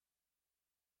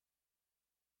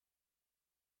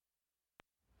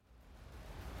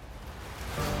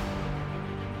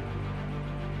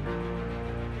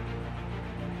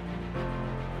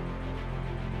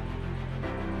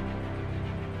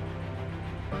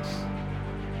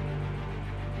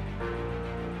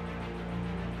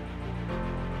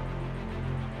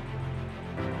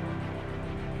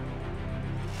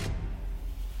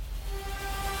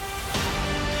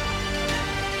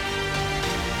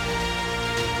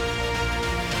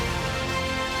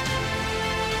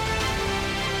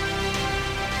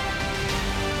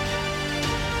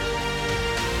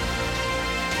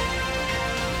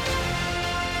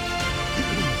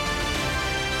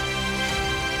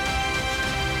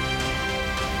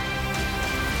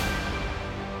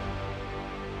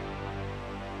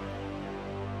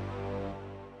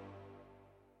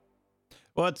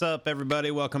What's up, everybody?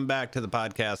 Welcome back to the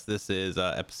podcast. This is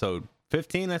episode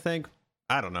 15, I think.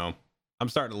 I don't know. I'm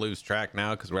starting to lose track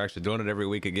now because we're actually doing it every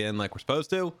week again like we're supposed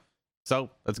to. So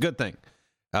that's a good thing.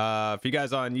 For you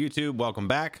guys on YouTube, welcome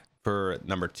back for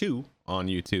number 2 on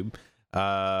YouTube.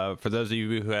 For those of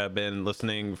you who have been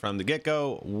listening from the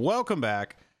get-go, welcome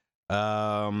back.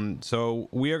 So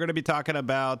we are going to be talking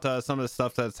about some of the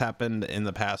stuff that's happened in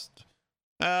the past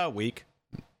week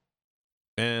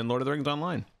in Lord of the Rings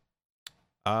Online.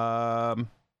 So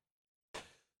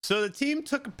the team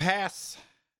took a pass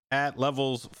at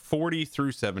levels 40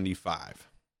 through 75.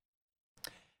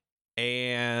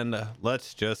 And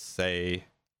let's just say,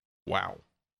 wow.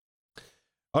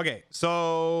 Okay,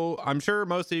 so I'm sure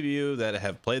most of you that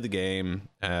have played the game,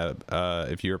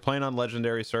 if you're playing on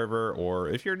Legendary server, or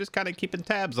if you're just kind of keeping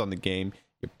tabs on the game,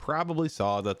 you probably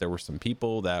saw that there were some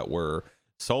people that were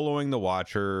soloing the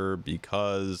Watcher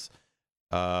because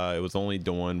it was only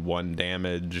doing 1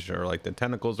 damage, or like the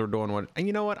tentacles were doing 1. And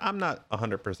you know what? I'm not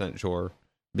 100% sure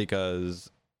because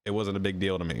it wasn't a big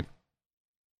deal to me.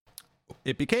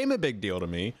 It became a big deal to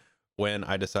me when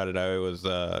I decided I was,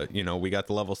 we got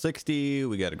to level 60,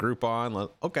 we got a group on.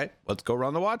 Okay, let's go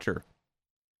run the Watcher.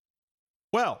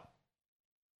 Well,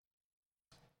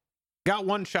 got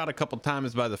one shot a couple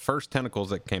times by the first tentacles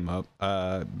that came up.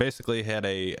 Basically had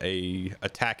a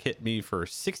attack hit me for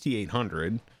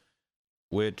 6,800.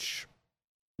 Which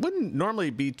wouldn't normally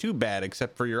be too bad,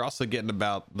 except for you're also getting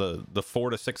about the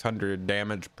 400 to 600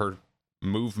 damage per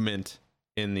movement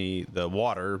in the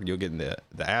water. You'll get the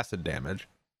acid damage.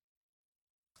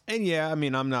 And yeah, I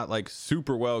mean, I'm not like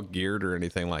super well geared or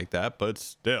anything like that, but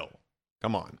still,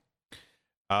 come on.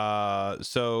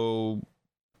 So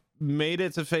made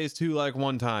it to phase 2 like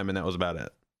 1 time, and that was about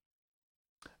it.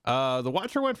 The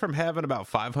Watcher went from having about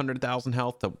 500,000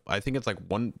 health to I think it's like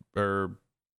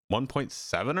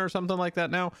 1.7 or something like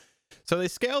that now. So they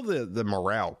scaled the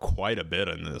morale quite a bit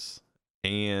in this,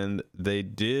 and they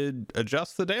did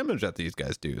adjust the damage that these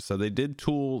guys do. So they did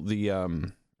tool the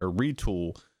or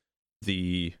retool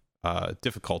the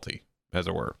difficulty, as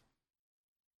it were.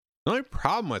 The only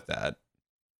problem with that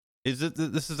is that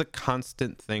this is a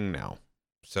constant thing now.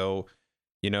 So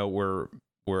we're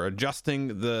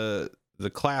adjusting the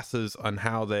classes on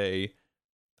how they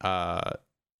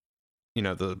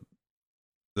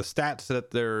the stats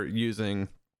that they're using.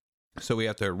 So we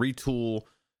have to retool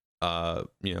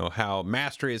how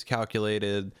mastery is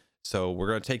calculated. So we're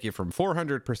going to take you from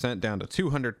 400% down to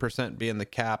 200% being the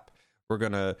cap. We're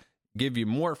going to give you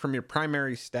more from your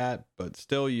primary stat, but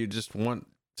still you just want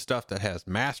stuff that has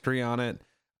mastery on it.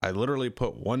 I literally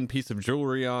put 1 piece of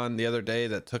jewelry on the other day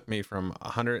that took me from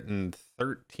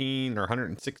 113 or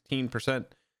 116%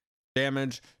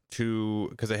 damage to,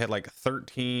 because I had like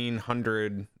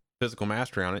 1,300 physical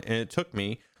mastery on it, and it took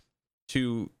me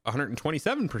to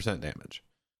 127% damage.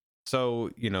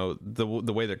 So the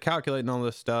way they're calculating all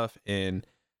this stuff, and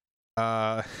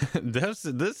this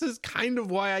is kind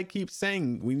of why I keep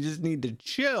saying we just need to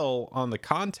chill on the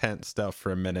content stuff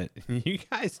for a minute. You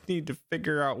guys need to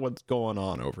figure out what's going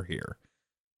on over here,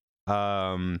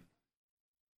 because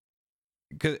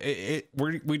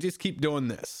we just keep doing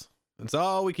this. That's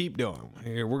all we keep doing.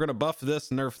 We're gonna buff this,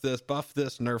 nerf this, buff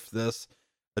this, nerf this,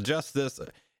 adjust this.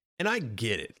 And I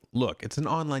get it. Look, it's an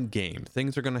online game.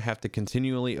 Things are going to have to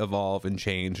continually evolve and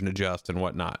change and adjust and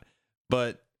whatnot.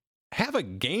 But have a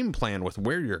game plan with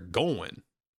where you're going,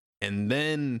 and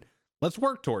then let's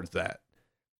work towards that.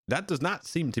 That does not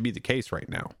seem to be the case right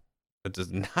now. It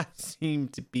does not seem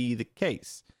to be the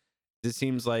case. It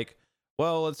seems like,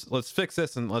 well, let's fix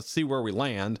this and let's see where we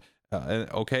land.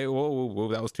 Okay, whoa,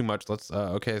 that was too much. Let's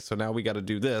okay, so now we got to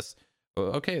do this.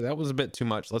 Okay, that was a bit too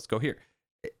much. Let's go here.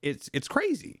 It's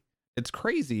crazy. It's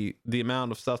crazy the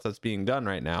amount of stuff that's being done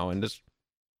right now, and just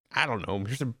I don't know.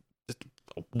 Here's just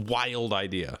a wild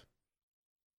idea.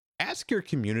 Ask your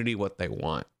community what they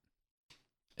want.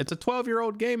 It's a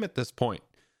 12-year-old game at this point.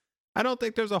 I don't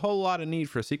think there's a whole lot of need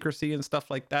for secrecy and stuff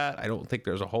like that. I don't think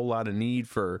there's a whole lot of need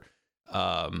for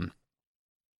all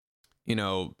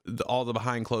the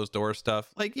behind closed door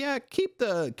stuff. Like, yeah, keep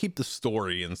the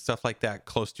story and stuff like that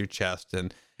close to your chest,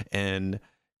 and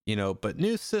but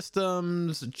new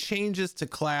systems, changes to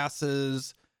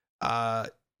classes.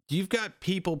 You've got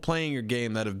people playing your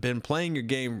game that have been playing your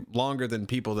game longer than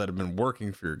people that have been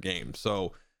working for your game.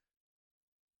 So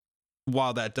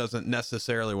while that doesn't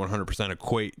necessarily 100%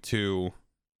 equate to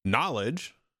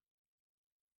knowledge,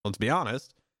 let's be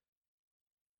honest,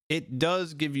 it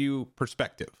does give you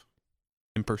perspective.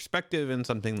 And perspective in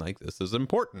something like this is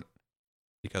important,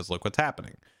 because look what's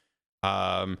happening.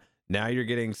 Now you're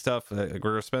getting stuff. We're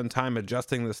going to spend time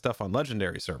adjusting this stuff on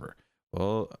Legendary server.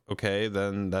 Well, okay,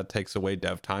 then that takes away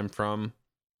dev time from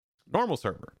normal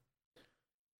server.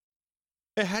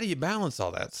 And how do you balance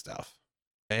all that stuff?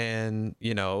 And,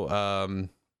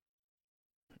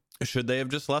 should they have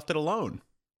just left it alone?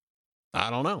 I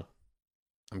don't know.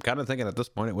 I'm kind of thinking at this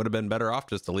point it would have been better off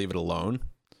just to leave it alone,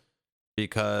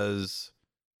 because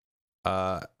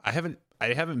I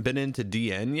haven't been into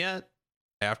DN yet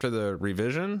after the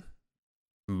revision,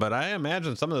 but I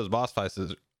imagine some of those boss fights are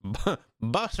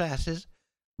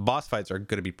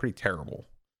going to be pretty terrible.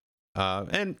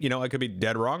 And I could be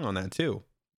dead wrong on that too,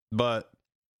 but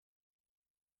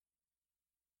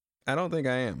I don't think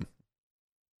I am.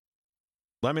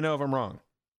 Let me know if I'm wrong.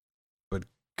 But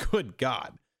good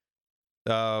God.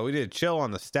 We did chill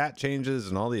on the stat changes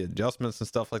and all the adjustments and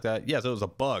stuff like that. Yes, it was a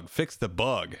bug. Fix the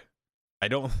bug. I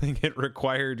don't think it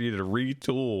required you to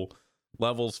retool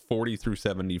levels 40 through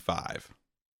 75.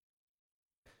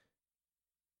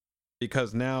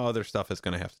 Because now other stuff is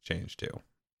going to have to change too.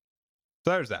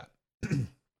 So there's that.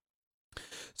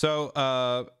 So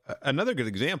another good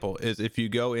example is if you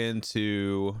go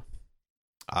into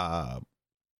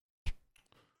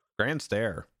Grand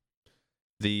Stair,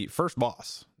 the first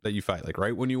boss that you fight, like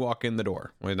right when you walk in the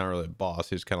door. Well, he's not really a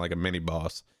boss, he's kind of like a mini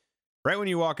boss. Right when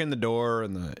you walk in the door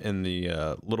and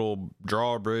the little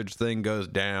drawbridge thing goes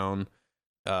down,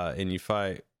 and you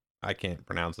fight, I can't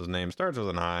pronounce his name, starts with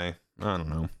an I don't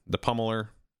know, the Pummeler.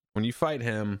 When you fight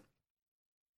him,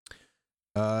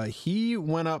 he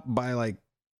went up by like,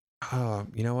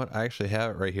 you know what? I actually have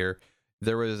it right here.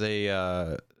 There was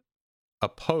a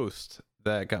post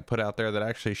that got put out there that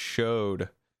actually showed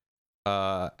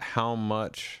how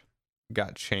much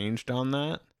got changed on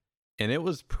that, and it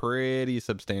was pretty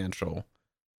substantial.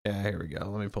 Yeah, here we go.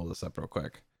 Let me pull this up real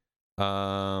quick.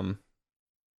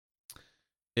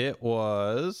 It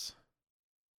was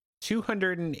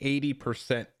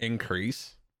 280%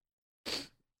 increase,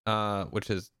 which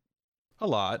is a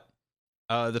lot.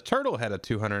 The turtle had a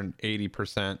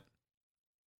 280%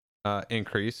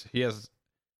 increase. He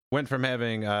went from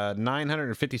having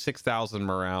 956,000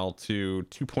 morale to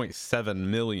 2.7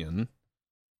 million.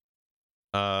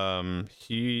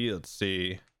 Let's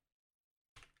see.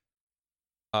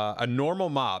 A normal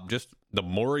mob, just the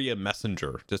Moria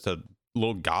Messenger, just a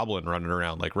little goblin running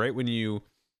around, like right when you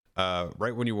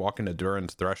walk into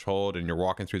Durin's Threshold and you're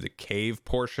walking through the cave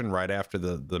portion right after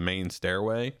the main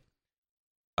stairway.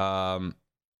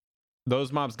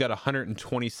 Those mobs got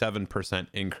 127%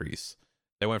 increase.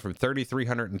 They went from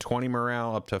 3,320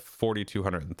 morale up to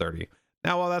 4,230.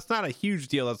 Now, while that's not a huge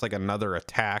deal, that's like another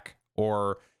attack,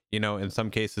 or in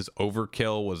some cases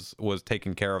overkill was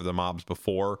taking care of the mobs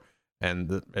before,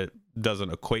 and it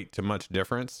doesn't equate to much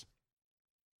difference.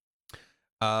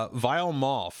 Vile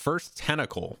Maw, first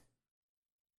tentacle,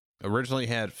 originally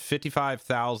had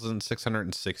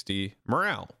 55,660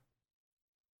 morale.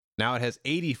 Now it has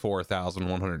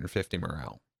 84,150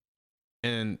 morale.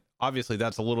 And obviously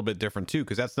that's a little bit different too,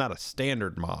 because that's not a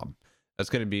standard mob.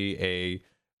 That's going to be a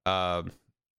I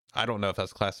don't know if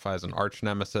that's classified as an arch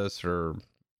nemesis or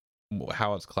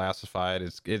how it's classified.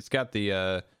 It's got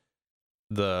the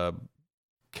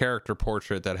character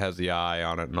portrait that has the eye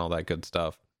on it and all that good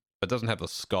stuff, but doesn't have the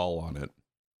skull on it.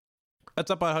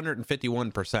 That's up by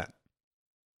 151%.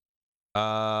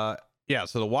 Yeah,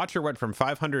 so the Watcher went from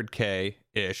 500k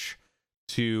ish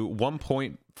to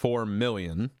 1.4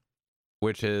 million,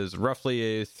 which is roughly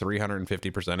a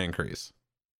 350% increase.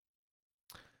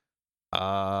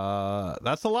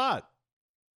 That's a lot.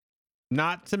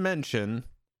 Not to mention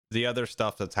the other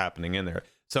stuff that's happening in there.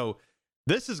 So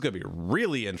this is going to be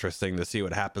really interesting to see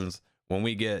what happens when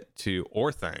we get to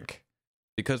Orthanc,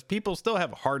 because people still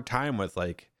have a hard time with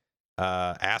like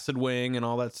Acid Wing and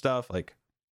all that stuff. Like,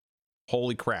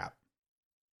 holy crap.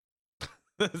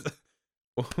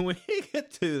 When we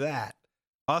get to that,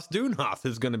 Osdunoth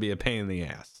is going to be a pain in the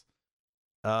ass.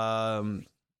 I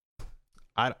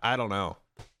don't know.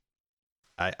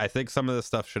 I think some of this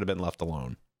stuff should have been left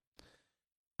alone.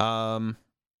 But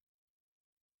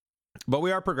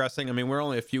we are progressing. I mean, we're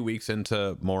only a few weeks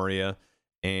into Moria,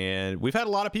 and we've had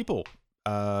a lot of people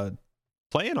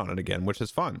playing on it again, which is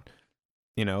fun.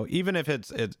 Even if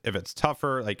it's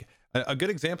tougher. Like a good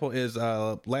example is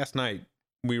last night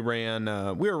we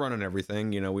were running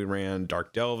everything. We ran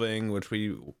Dark Delving, which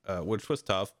was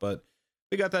tough, but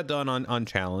we got that done on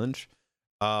challenge.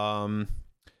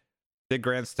 Did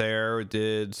Grand Stair,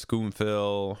 did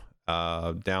Scoomfill,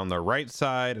 down the right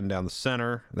side and down the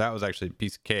center. That was actually a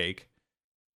piece of cake.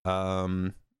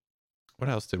 What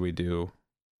else did we do?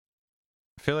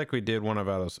 I feel like we did one of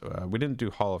those. We didn't do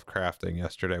Hall of Crafting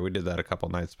yesterday. We did that a couple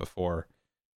nights before.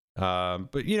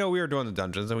 But we were doing the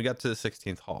dungeons, and we got to the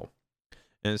 16th hall.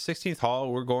 And 16th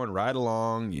hall, we're going right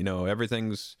along.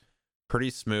 Everything's pretty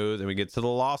smooth, and we get to the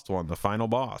Lost one, the final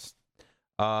boss.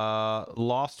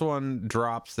 Lost one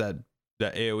drops that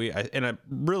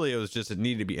AoE, it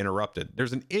needed to be interrupted.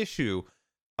 There's an issue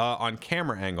on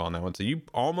camera angle on that one, so you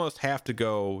almost have to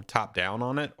go top down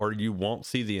on it, or you won't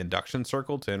see the induction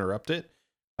circle to interrupt it.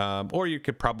 Or you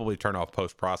could probably turn off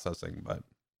post processing, but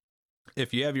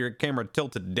if you have your camera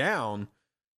tilted down,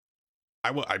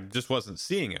 I just wasn't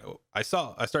seeing it. I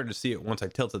started to see it once I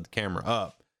tilted the camera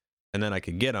up, and then I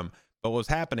could get him. But what's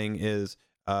happening is,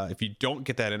 if you don't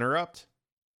get that interrupt,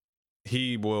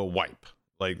 he will wipe.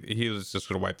 Like, he was just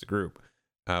going to wipe the group.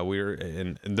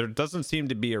 And there doesn't seem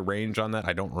to be a range on that.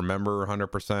 I don't remember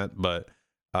 100%, but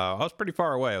I was pretty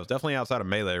far away. I was definitely outside of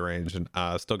melee range, and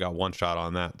still got one shot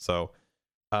on that. So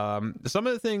some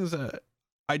of the things,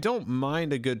 I don't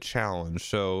mind a good challenge.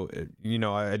 So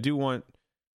I do want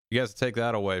you guys to take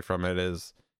that away from it.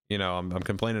 Is I'm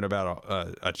complaining about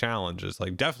a challenge. Is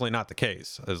like definitely not the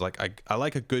case. Is like I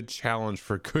like a good challenge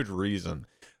for good reason.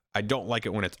 I don't like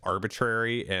it when it's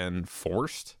arbitrary and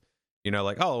forced.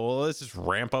 Like, oh, well, let's just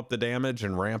ramp up the damage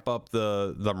and ramp up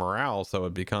the morale so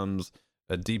it becomes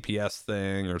a DPS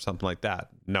thing or something like that.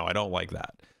 No, I don't like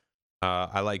that.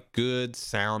 I like good,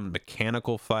 sound,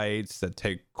 mechanical fights that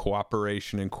take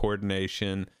cooperation and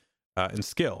coordination and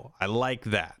skill. I like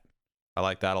that. I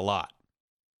like that a lot.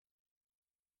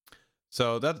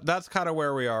 So that's kind of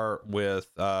where we are with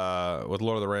Lord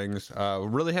of the Rings.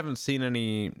 Really haven't seen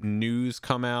any news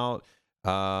come out.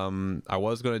 I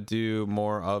was going to do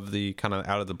more of the kind of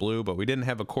out of the blue, but we didn't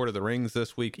have a Court of the Rings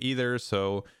this week either.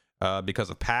 So because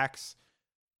of PAX,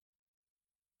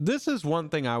 this is one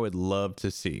thing I would love to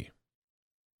see.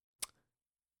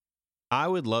 I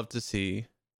would love to see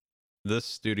this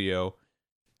studio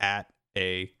at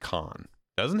a con.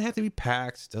 Doesn't have to be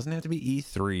PAX, doesn't have to be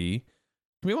E3. It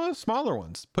can be one of the smaller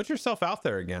ones. Put yourself out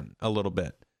there again a little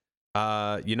bit. Do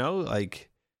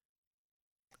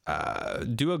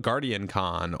a Guardian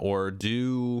Con, or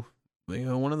do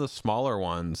one of the smaller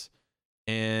ones.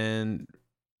 And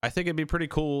I think it'd be pretty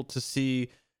cool to see,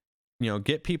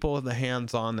 get people with the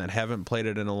hands on that haven't played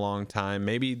it in a long time.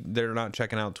 Maybe they're not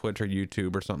checking out Twitch or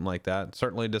YouTube or something like that.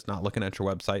 Certainly just not looking at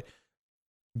your website.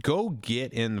 Go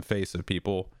get in the face of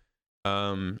people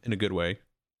in a good way.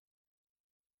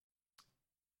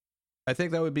 I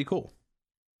think that would be cool.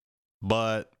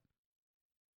 But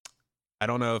I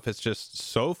don't know if it's just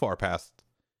so far past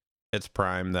its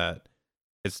prime that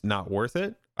it's not worth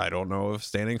it. I don't know if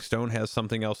Standing Stone has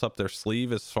something else up their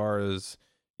sleeve as far as,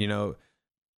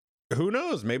 who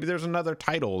knows? Maybe there's another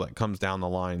title that comes down the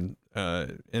line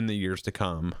in the years to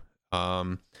come.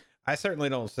 I certainly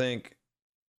don't think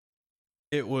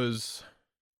that would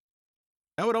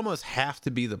almost have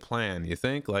to be the plan. You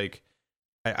think? Like,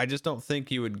 I just don't think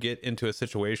you would get into a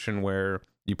situation where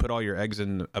you put all your eggs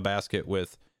in a basket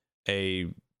with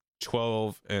a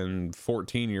 12 and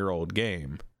 14-year-old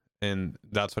game, and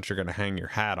that's what you're going to hang your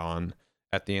hat on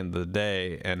at the end of the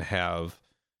day and have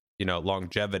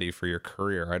longevity for your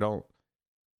career.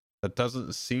 That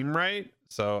doesn't seem right.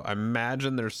 So I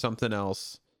imagine there's something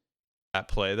else at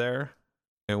play there,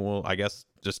 and I guess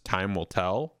just time will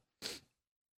tell.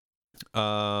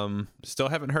 Still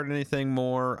haven't heard anything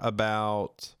more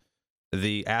about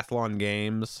the Athlon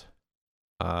Games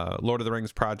Lord of the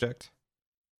Rings project.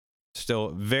 Still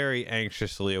very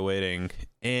anxiously awaiting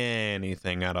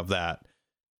anything out of that.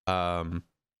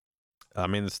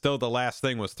 Still the last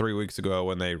thing was 3 weeks ago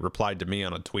when they replied to me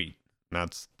on a tweet.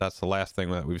 That's the last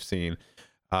thing that we've seen.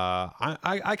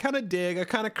 I kind of dig, I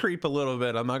kind of creep a little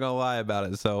bit. I'm not gonna lie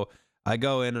about it. So I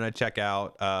go in and I check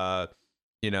out,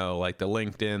 like the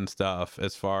LinkedIn stuff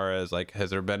as far as like, has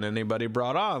there been anybody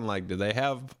brought on? Like, do they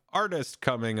have artists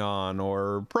coming on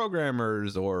or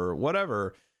programmers or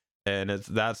whatever? And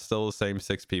that's still the same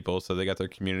 6 people. So they got their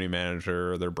community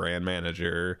manager, their brand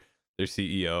manager, their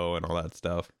CEO, and all that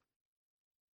stuff.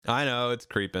 I know it's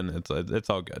creeping. It's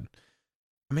all good.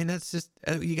 I mean, that's just,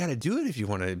 you got to do it if you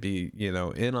want to be, in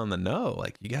on the know.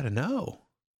 Like, you got to know.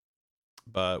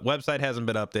 But website hasn't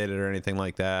been updated or anything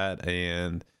like that.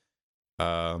 And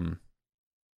so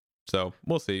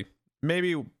we'll see.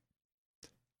 Maybe an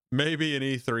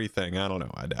E3 thing. I don't know.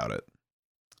 I doubt it.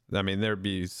 I mean, they'd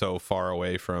be so far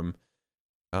away from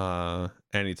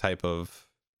any type of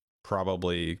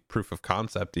probably proof of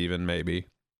concept, even maybe.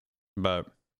 But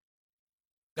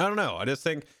I don't know. I just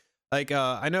think, like,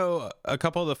 I know a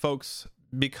couple of the folks,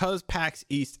 because PAX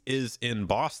East is in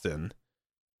Boston,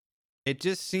 it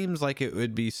just seems like it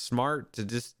would be smart to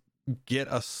just get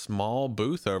a small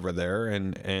booth over there,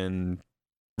 and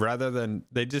rather than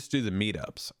they just do the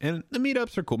meetups. And the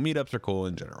meetups are cool. Meetups are cool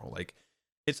in general. Like,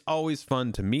 it's always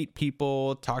fun to meet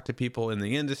people, talk to people in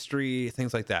the industry,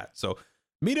 things like that. So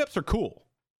meetups are cool.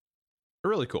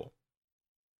 They're really cool.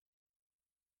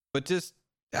 But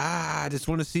I just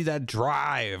want to see that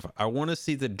drive. I want to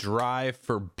see the drive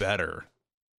for better.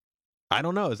 I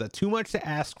don't know. Is that too much to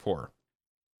ask for?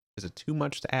 Is it too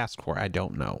much to ask for? I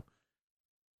don't know.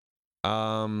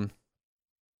 All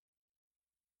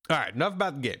right, enough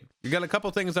about the game. We got a couple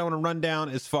things I want to run down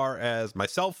as far as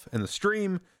myself and the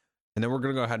stream, and then we're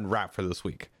going to go ahead and wrap for this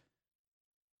week.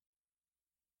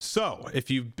 So,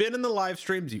 if you've been in the live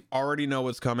streams, you already know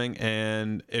what's coming,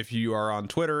 and if you are on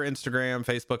Twitter, Instagram,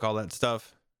 Facebook, all that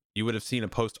stuff, you would have seen a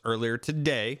post earlier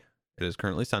today. It is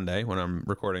currently Sunday when I'm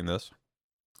recording this.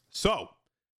 So,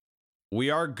 we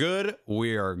are good.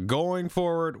 We are going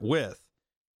forward with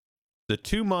the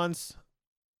 2 months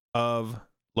of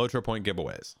Lotro Point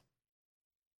giveaways.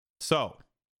 So,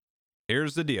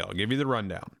 here's the deal. I'll give you the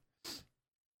rundown.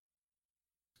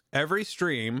 Every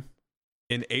stream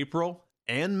in April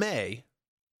and May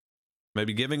may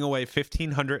be giving away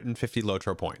 1,550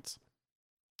 Lotro points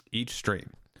each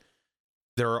stream.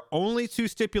 There are only 2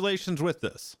 stipulations with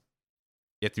this.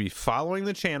 You have to be following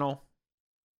the channel,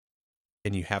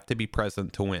 and you have to be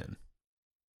present to win.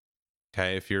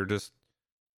 Okay, if you're just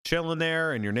chilling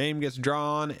there and your name gets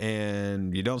drawn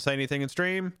and you don't say anything in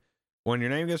stream, when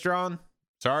your name gets drawn,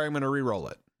 sorry, I'm going to re-roll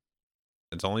it.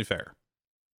 It's only fair.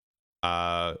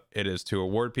 It is to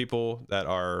award people that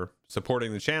are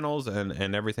supporting the channels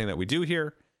and everything that we do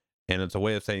here, and it's a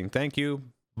way of saying thank you,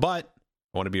 but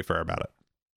I want to be fair about it.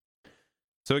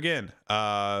 So again,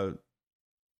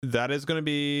 that is going to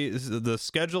be, the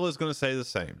schedule is going to stay the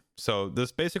same. So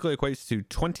this basically equates to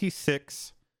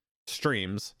 26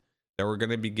 streams that we're going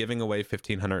to be giving away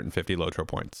 1,550 Lotro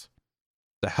points.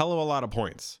 It's a hell of a lot of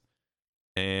points.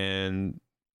 And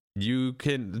you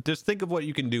can just think of what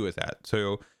you can do with that.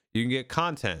 So you can get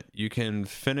content, you can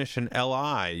finish an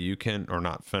LI, you can, or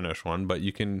not finish one, but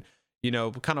you can,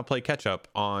 kind of play catch up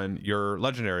on your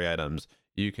legendary items.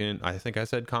 You can, I think I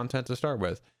said content to start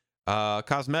with,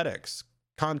 cosmetics,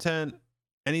 content,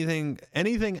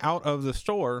 anything out of the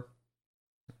store.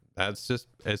 It's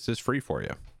just free for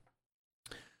you.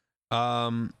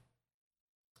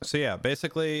 So yeah,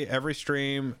 basically every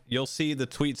stream you'll see the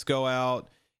tweets go out.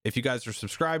 If you guys are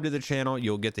subscribed to the channel,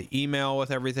 you'll get the email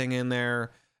with everything in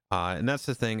there. And that's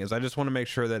the thing, is I just want to make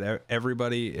sure that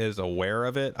everybody is aware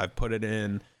of it. I've put it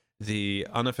in the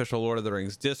unofficial Lord of the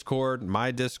Rings Discord, my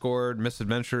Discord,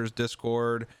 Misadventures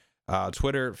Discord,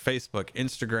 Twitter, Facebook,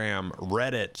 Instagram,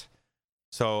 Reddit.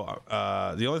 So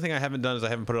the only thing I haven't done is I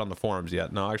haven't put it on the forums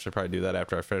yet. No, I'll actually probably do that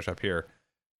after I finish up here.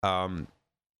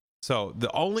 So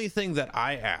the only thing that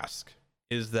I ask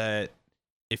is that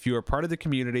if you are part of the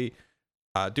community,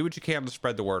 do what you can to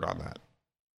spread the word on that.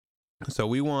 So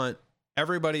we want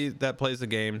everybody that plays the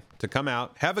game to come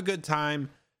out, have a good time,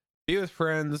 be with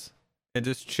friends, and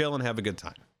just chill and have a good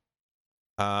time.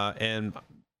 And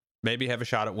maybe have a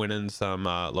shot at winning some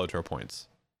Lotro points.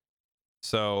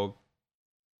 So,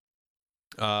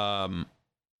 trying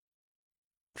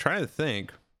to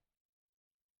think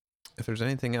if there's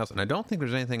anything else, and I don't think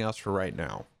there's anything else for right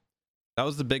now. That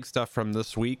was the big stuff from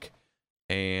this week,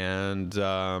 and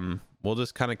we'll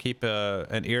just kind of keep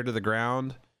an ear to the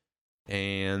ground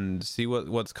and see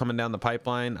what's coming down the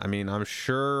pipeline. I mean, I'm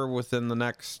sure within the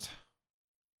next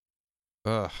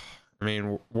we're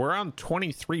on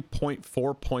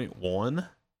 23.4.1.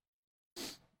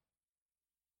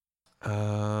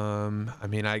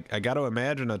 I got to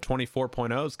imagine a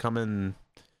 24.0 is coming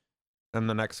in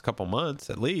the next couple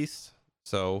months at least.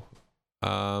 So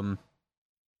we'll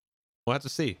have to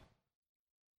see.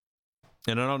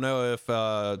 And I don't know if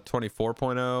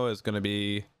 24.0 is going to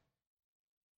be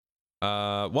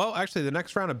well, actually the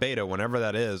next round of beta, whenever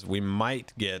that is, we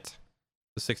might get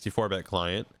the 64-bit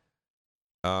client.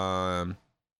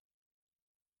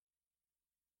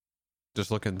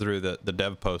 Just looking through the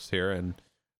dev posts here, and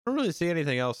I don't really see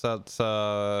anything else that's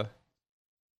too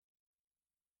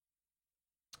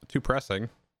pressing.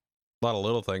 A lot of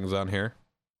little things on here,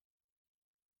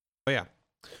 but yeah,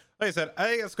 like I said, I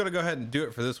think that's going to go ahead and do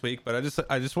it for this week. But I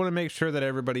just want to make sure that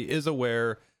everybody is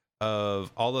aware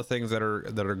of all the things that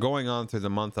are going on through the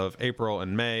month of April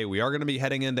and May. We are going to be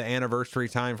heading into anniversary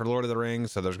time for Lord of the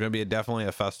Rings, so there's going to be definitely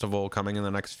a festival coming in the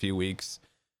next few weeks,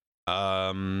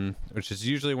 which is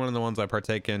usually one of the ones I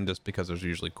partake in, just because there's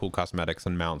usually cool cosmetics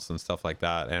and mounts and stuff like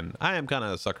that, and I am kind of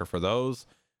a sucker for those,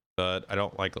 but I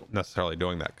don't like necessarily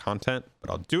doing that content, but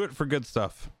I'll do it for good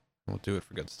stuff. So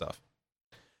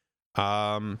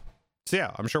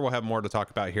yeah, I'm sure we'll have more to talk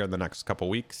about here in the next couple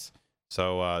weeks.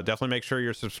 So definitely make sure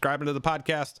you're subscribing to the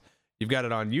podcast. You've got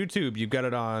it on YouTube. You've got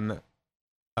it on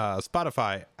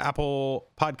Spotify, Apple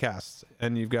Podcasts,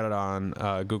 and you've got it on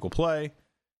Google Play.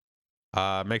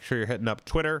 Make sure you're hitting up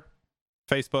Twitter,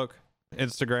 Facebook,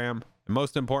 Instagram, and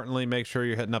most importantly, make sure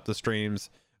you're hitting up the streams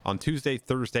on Tuesday,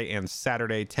 Thursday, and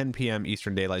Saturday, 10 p.m.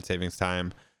 Eastern Daylight Savings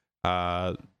Time,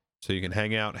 so you can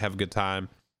hang out, have a good time,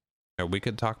 and we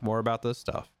could talk more about this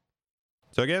stuff.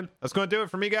 So again, that's going to do it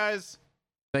for me, guys.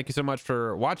 Thank you so much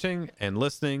for watching and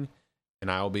listening,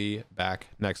 and I will be back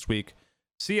next week.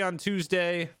 See you on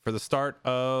Tuesday for the start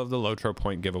of the Lotro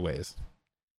Point giveaways.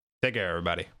 Take care,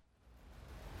 everybody.